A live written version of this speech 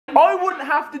I wouldn't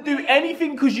have to do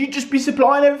anything because you'd just be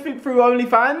supplying everything through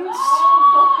OnlyFans.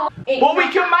 But we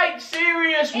can make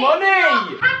serious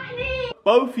money.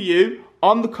 Both of you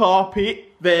on the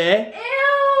carpet there.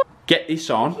 Ew. Get this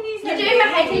on. You're doing my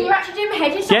head in. You're actually doing my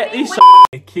head in. Get this on.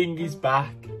 The king is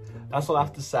back. That's all I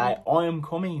have to say. I am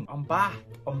coming. I'm back.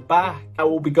 I'm back. I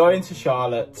will be going to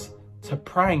Charlotte to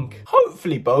prank,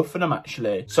 hopefully both of them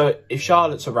actually. So if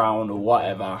Charlotte's around or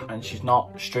whatever and she's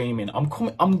not streaming, I'm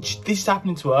coming. This is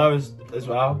happening to her as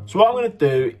well. So what I'm gonna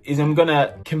do is I'm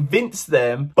gonna convince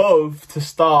them both to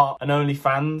start an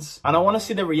OnlyFans, and I want to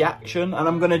see the reaction. And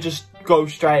I'm gonna just go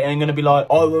straight and I'm gonna be like,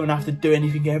 I won't have to do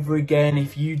anything ever again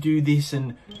if you do this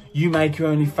and you make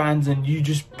your OnlyFans and you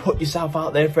just put yourself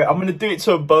out there for it. I'm gonna do it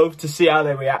to them both to see how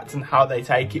they react and how they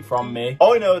take it from me.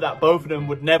 I know that both of them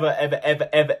would never, ever, ever,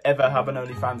 ever, ever have an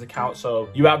OnlyFans account, so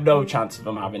you have no chance of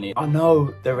them having it. I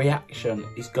know the reaction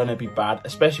is gonna be bad,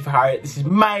 especially for Harriet. This is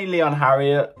mainly on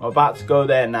Harriet. I'm about to go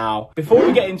there now. Before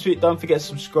we get into it, don't forget to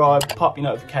subscribe, pop your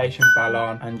notification bell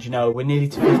on, and you know, we're nearly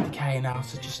to 50k now,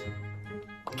 so just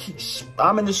keep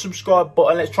spamming the subscribe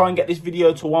button. Let's try and get this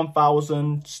video to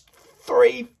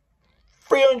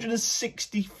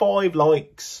 365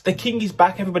 likes. The king is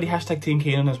back, everybody. Hashtag Team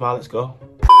Keenan as well. Let's go.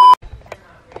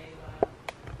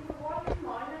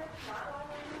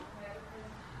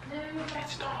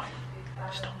 It's time.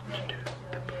 It's time to do it.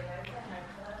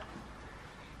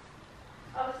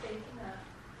 I was thinking that.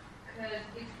 Because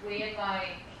it's weird,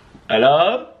 like...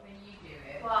 Hello? When you do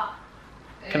it. What?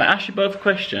 Can I ask you both a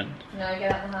question? No,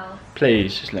 get out of the house.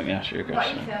 Please, just let me ask you a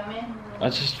question. What are you filming? I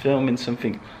was just filming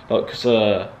something, like, because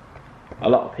a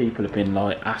lot of people have been,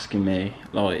 like, asking me,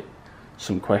 like,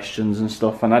 some questions and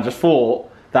stuff, and I just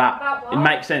thought that it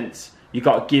makes sense. You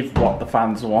got to give what the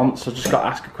fans want, so I just got to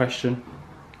ask a question.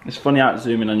 It's funny how it's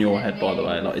zooming on your head, by the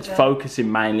way. Like, it's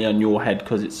focusing mainly on your head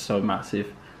because it's so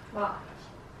massive. What?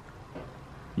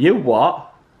 You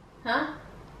what? Huh?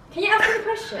 Can you ask me the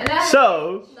question?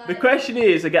 So, the question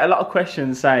is, I get a lot of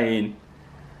questions saying,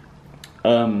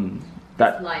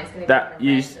 that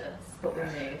you... it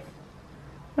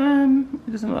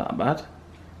doesn't look that bad.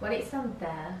 Well, it's on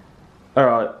there.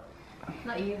 Alright.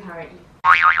 Not you, Harry.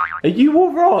 Are you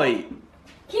alright?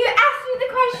 Can you ask me the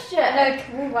question? No,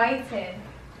 we're waiting.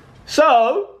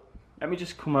 So, let me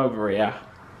just come over here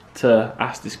to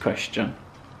ask this question.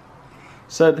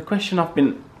 So, the question I've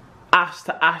been asked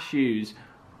to ask you is,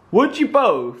 would you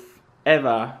both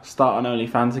ever start an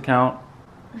OnlyFans account?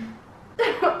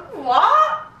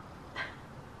 What?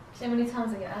 So many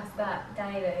times I get asked that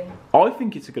daily. I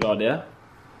think it's a good idea.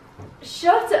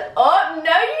 Shut up!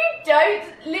 No, you don't.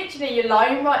 Literally, you're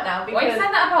lying right now. Because... Why are you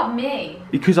saying that about me?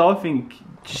 Because I think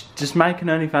just make an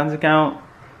OnlyFans account.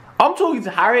 I'm talking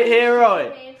to Harriet here,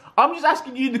 right? I'm just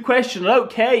asking you the question. I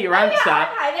don't care your answer.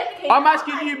 Yeah, okay, I'm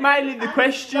asking you mainly the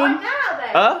question. Right now, then.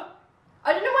 Huh?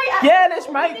 I don't know why you're Yeah, let's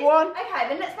make one. Okay,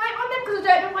 then let's make one then, because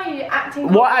I don't know why you're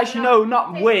acting. What? Actually, no,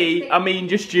 not we. I mean,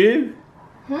 just you.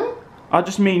 Hmm? I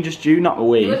just mean just you, not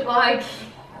we. It was like...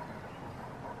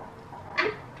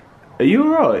 Are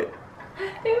you alright?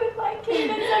 It was like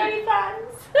Keenan's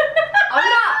OnlyFans.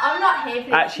 I'm not here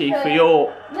for Actually, this. for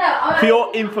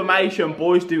your information,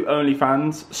 boys do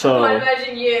OnlyFans, so... I can't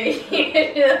imagine you.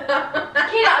 Keenan, I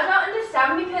don't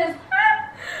understand because...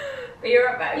 But you're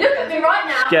right back. Look at me right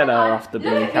now. Get her off the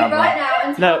blue camera. Look at me right now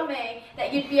and tell me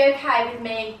that you'd be okay with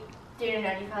me doing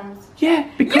an OnlyFans. Yeah,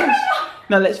 because...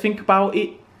 Now, let's think about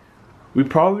it. We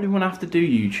probably wouldn't have to do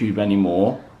YouTube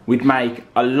anymore. We'd make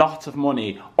a lot of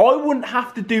money. I wouldn't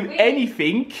have to do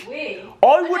anything.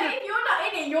 I wouldn't... If you're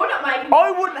not in it, you're not making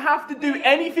I wouldn't have to do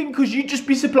anything because you'd just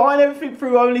be supplying everything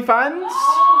through OnlyFans. Charlotte,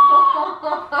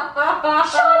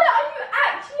 are you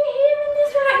actually hearing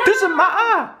this right now? Doesn't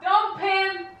matter. Don't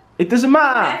pin. It doesn't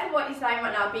matter. Be careful what you're saying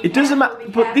right now. It doesn't matter.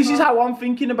 But this is how I'm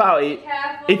thinking about it.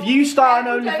 If you start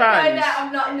an OnlyFans,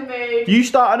 I'm not in the mood. You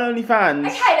start an OnlyFans.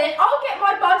 Okay, then I'll get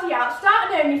my body out, start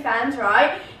an OnlyFans,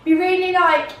 right? Be really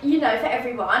like, you know, for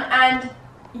everyone, and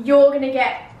you're gonna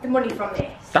get the money from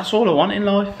this. That's all I want in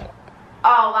life.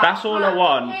 Oh, wow. That's all I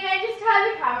want. You know, just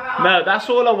turn the camera on. No, that's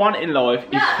all I want in life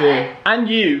is for. And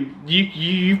you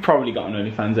probably got an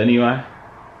OnlyFans anyway.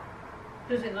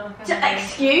 Does it look like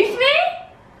excuse me?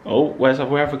 Oh, where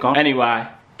have we gone? Anyway.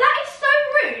 That is so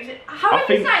rude. How are you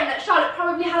saying that Charlotte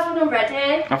probably has one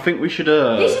already? I think we should.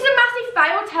 This is a massive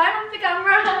fail. Turn on the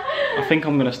camera. I think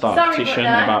I'm gonna start a petition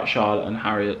about Charlotte and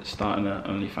Harriet starting an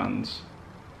OnlyFans.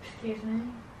 Excuse me.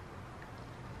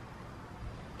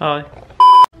 Hi.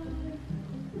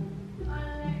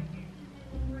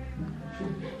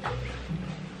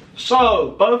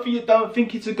 So, both of you don't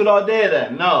think it's a good idea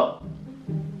then? No.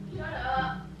 Shut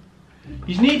up.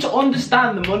 You need to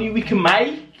understand the money we can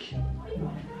make.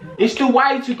 It's the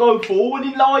way to go forward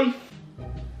in life.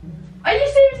 Are you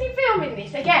seriously filming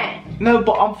this again? No,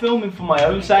 but I'm filming for my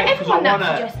own sake because I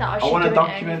want to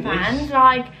document this.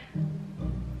 Like,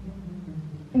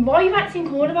 why are you acting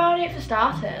cool about it for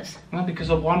starters? No, because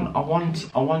I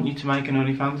want you to make an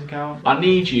OnlyFans account. I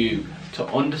need you to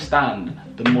understand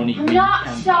the money. I'm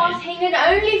not starting an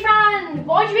OnlyFans.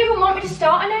 Why do you even want me to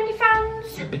start an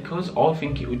OnlyFans? Because I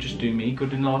think it would just do me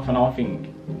good in life, and I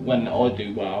think when I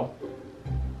do well,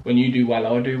 when you do well,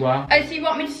 I do well. Oh, so you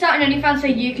want me to start an OnlyFans so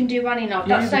you can do well in life?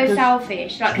 That's so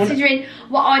selfish. Like, considering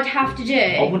what I'd have to do.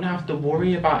 I wouldn't have to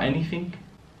worry about anything.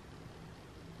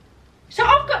 So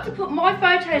I've got to put my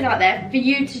photos out there for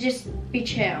you to just be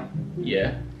chill?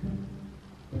 Yeah.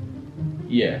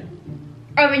 Yeah.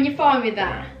 Oh, and you're fine with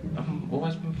that? I've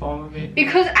always been fine with it.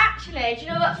 Because actually, do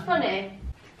you know what's funny?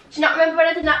 Do you not remember when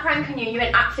I did that prank on you? You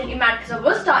went absolutely mad because I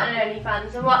was starting an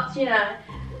OnlyFans, and what's, you know,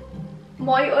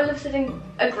 why are you all of a sudden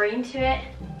agreeing to it?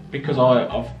 Because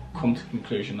I've come to the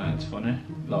conclusion that it's funny.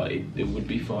 Like, it would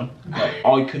be fun. Like,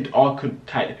 I could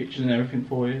take the pictures and everything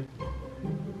for you.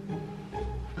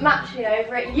 I'm actually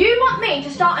over it. You want me to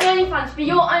start an OnlyFans for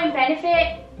your own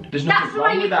benefit? There's nothing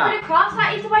wrong with that. That's the way you're coming across.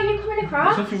 That is the way you're coming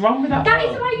across. There's nothing wrong with that. That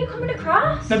is the way you're coming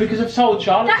across. No, because I've told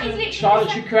Charlotte. That is literally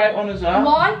Charlotte should create one as well.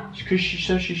 Why? Because she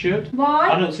says she should. Why?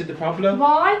 I don't see the problem.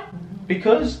 Why?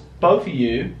 Because both of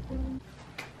you,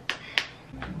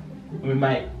 we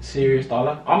make serious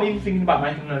dollar. I'm even thinking about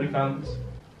making an OnlyFans.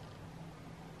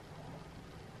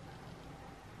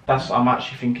 I'm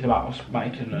actually thinking about us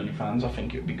making an OnlyFans. I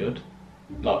think it would be good.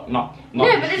 Like, not no,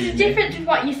 but there's a difference with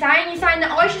what you're saying. You're saying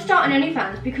that I should start an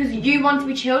OnlyFans because you want to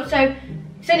be chilled. So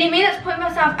to me, that's putting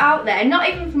myself out there, not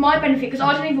even for my benefit, because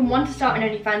I don't even want to start an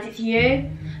OnlyFans. It's you.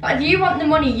 Like, if you want the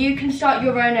money, you can start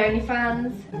your own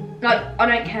OnlyFans. Like, I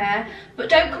don't care. But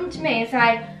don't come to me and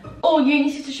say, oh,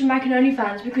 uni sister should make an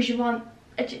OnlyFans because you want.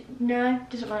 No, it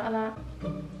doesn't work like that.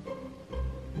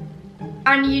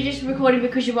 And you just recorded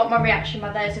because you want my reaction.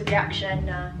 My there's a reaction.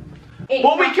 No.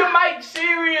 Well, we can make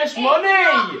serious money.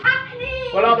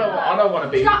 Well, I don't want to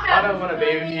be. I don't want to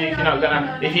be with you if you're not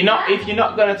gonna. If you're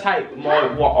not gonna take what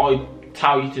I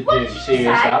tell you to do seriously.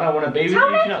 I don't want to be with you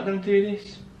if you're not gonna do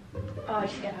this. Oh, I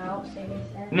should get help,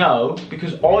 seriously. No,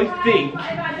 because I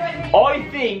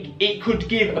think it could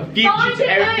give a future to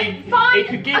everything. It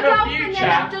could give a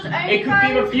future. It could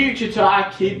give a future to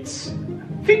our kids.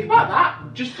 Think about that.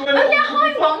 Just for a little. Oh yeah,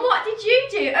 hang on. What did you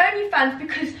do? OnlyFans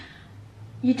because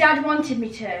your dad wanted me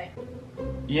to.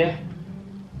 Yeah.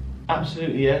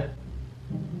 Absolutely, yeah.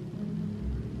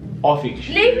 I think you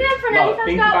should. Leave me for an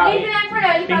OnlyFans girl. Leave me for an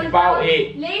OnlyFans girl. Think about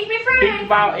it. Leave me for an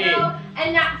OnlyFans girl.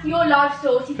 And that's your life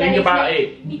source. Think about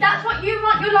it. If that's what you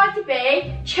want your life to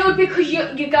be, chilled because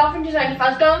your girlfriend is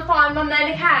OnlyFans, go and find one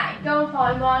then, okay? Go and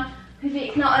find one. Because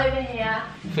it's not over here.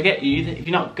 Forget you. If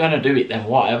you're not gonna do it, then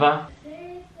whatever.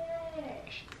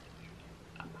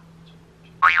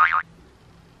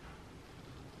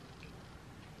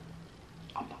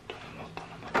 I'm not done.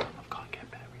 I've got to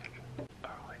get better reaction.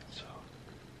 Alright, so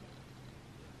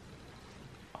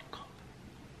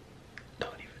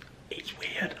don't even. It's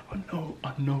weird.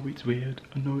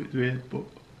 I know it's weird. But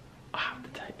I have to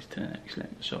take this to the next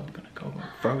level. So I'm gonna go and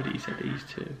throw these at these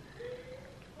two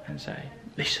and say,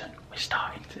 listen, we're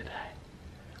starting today.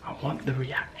 I want the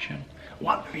reaction. I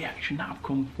want the reaction that I've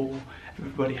come for.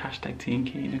 Everybody hashtag Team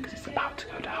Keenan because it's about to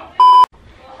go down.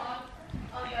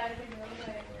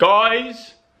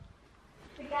 Guys!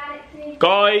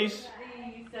 Guys!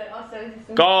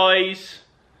 Guys!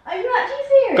 Are you actually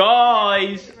serious?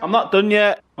 Guys! I'm not done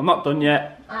yet. I'm not done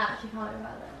yet. I actually can't remember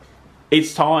that.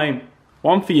 It's time.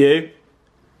 One for you.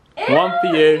 Ew, One for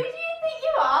you. Who do you think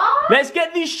you are? Let's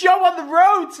get this show on the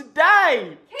road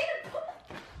today!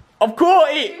 I've caught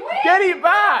it! Get it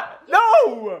back!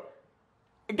 No!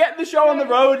 Get the show on the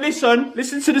road. Listen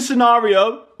to the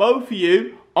scenario. Both of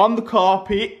you on the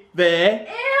carpet there.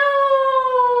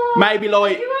 Ew! Maybe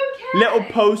like Are you okay? little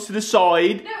post to the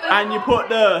side, No, and you put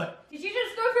the. Did you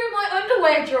just go through my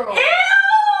underwear drawer? Ew!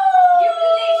 You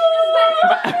literally just went.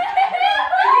 Are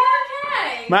you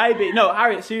okay? Maybe no,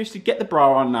 Harriet. Seriously, get the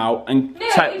bra on now, and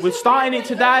we're starting it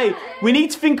today. We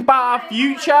need to think about our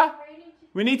future.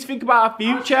 We need to think about our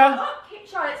future.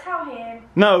 Charlotte, tell him.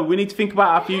 No, we need to think about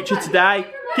our future today.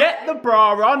 Get the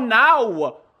bra on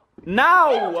now.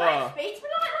 Now.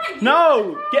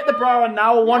 No, get the bra on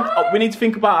now. We need to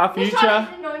think about our future.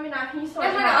 I'm tripping out.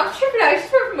 Just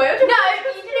from my underwear. No,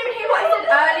 you didn't even hear what he said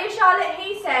earlier, Charlotte.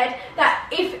 He said that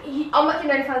if I'm not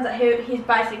doing OnlyFans, that he's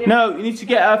basically. No, you need to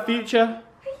get our future.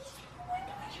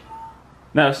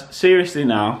 No, seriously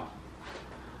now.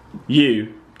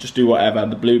 You just do whatever.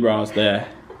 The blue bra's there.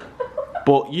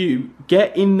 But you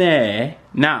Get in there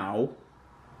now.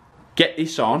 Get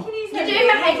this on. You're doing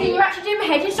my head in. You're actually doing my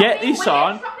head in. Get this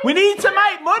on. We need to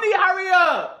make money,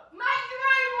 Harriet. Make your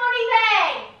own money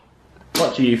then.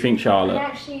 What do you think, Charlotte? I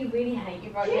actually really hate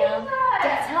you right now.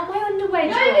 That's how my underwear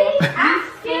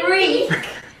You freak.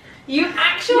 You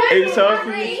actually It's so to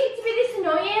be this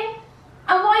annoying.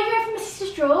 And why are you going for my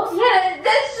sister's drawers? Yeah,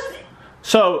 that's just...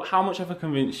 So, how much have I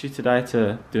convinced you today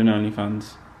to do an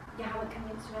OnlyFans? You haven't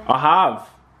convinced me. I have.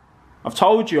 I've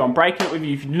told you, I'm breaking up with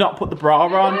you if you do not put the bra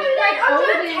on.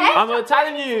 I'm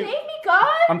telling you. Leave me go.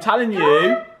 I'm telling you.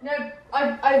 No,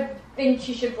 I think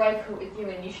she should break up with you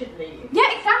and you should leave. Yeah,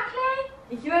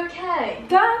 exactly. Are you okay?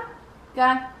 Go.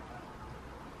 Go.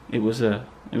 It was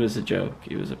a joke.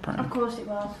 It was a prank. Of course it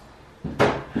was.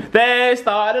 They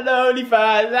started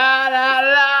OnlyFans. La la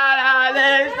la la.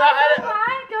 They started.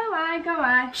 Go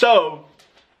away. So,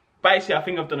 basically, I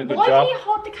think I've done a good Why job. do you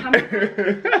hold the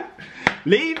camera?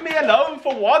 Leave me alone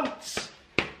for once.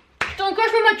 Don't go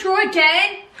through my drawer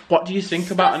again. What do you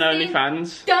think about an Disgusting.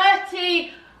 OnlyFans?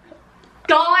 Dirty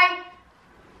guy.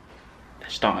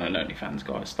 Start an OnlyFans,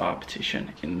 guys. Start a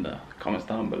petition in the comments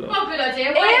down below. Oh, good idea.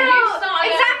 Ew. Wait, you start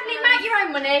Exactly, make your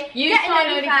own money. You get start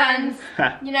an OnlyFans.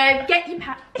 OnlyFans. You know, get your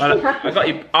pack. Well,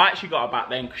 I actually got her back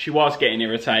then because she was getting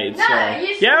irritated. No, so.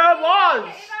 you Yeah, I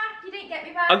was. You didn't get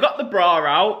me back. I got the bra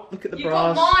out. Look at the You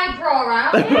bras. got my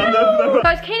bra out.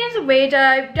 Guys, Keenan's a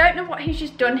weirdo. Don't know what he's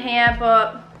just done here,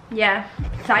 but yeah.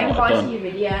 Say What goodbye done? to your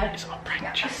video. It's not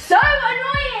prank. So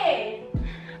annoying!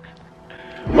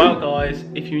 Well, guys,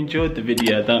 if you enjoyed the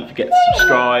video, don't forget to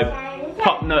subscribe.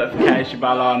 Pop notification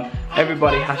bell on.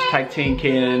 Everybody hashtag Team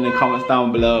Keenan in the comments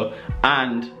down below.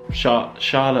 And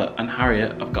Charlotte and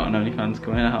Harriet have got an OnlyFans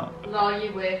coming out. No,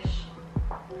 you wish.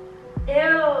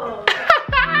 Ew.